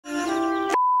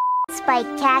Spike,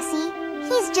 Cassie.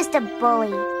 He's just a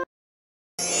bully.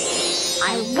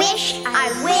 I wish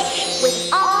with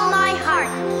all my heart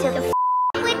to f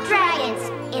with dragons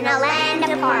in a land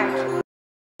apart.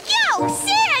 Yo,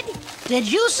 Sid!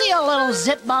 Did you see a little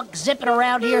zipmunk zipping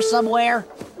around here somewhere?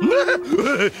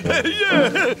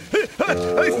 Yeah,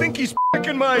 I think he's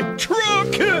in my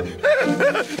trunk.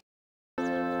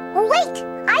 Wait,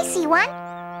 I see one.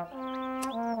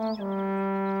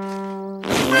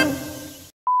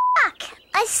 Fuck!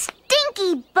 A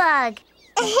stinky bug!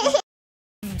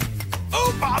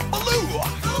 Oop-a-baloo!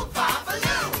 Booboogone!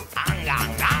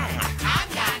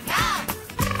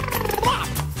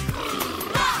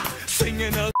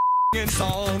 Singing a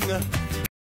song.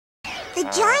 The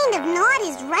Giant of Nod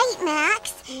is right,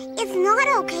 Max. It's not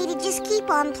okay to just keep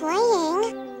on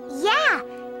playing. Yeah,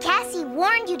 Cassie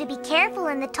warned you to be careful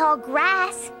in the tall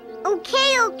grass.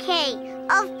 Okay.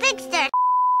 I'll fix that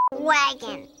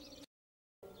wagon.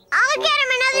 I'll get him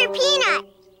another peanut.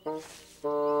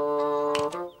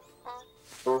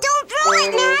 Don't throw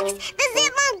it, Max! The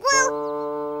zipmunk will...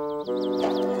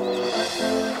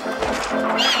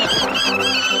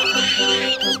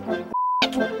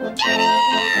 Get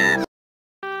him!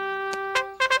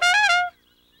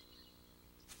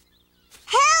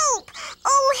 Help!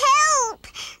 Oh, help!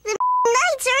 The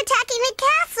knights are attacking the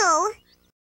castle!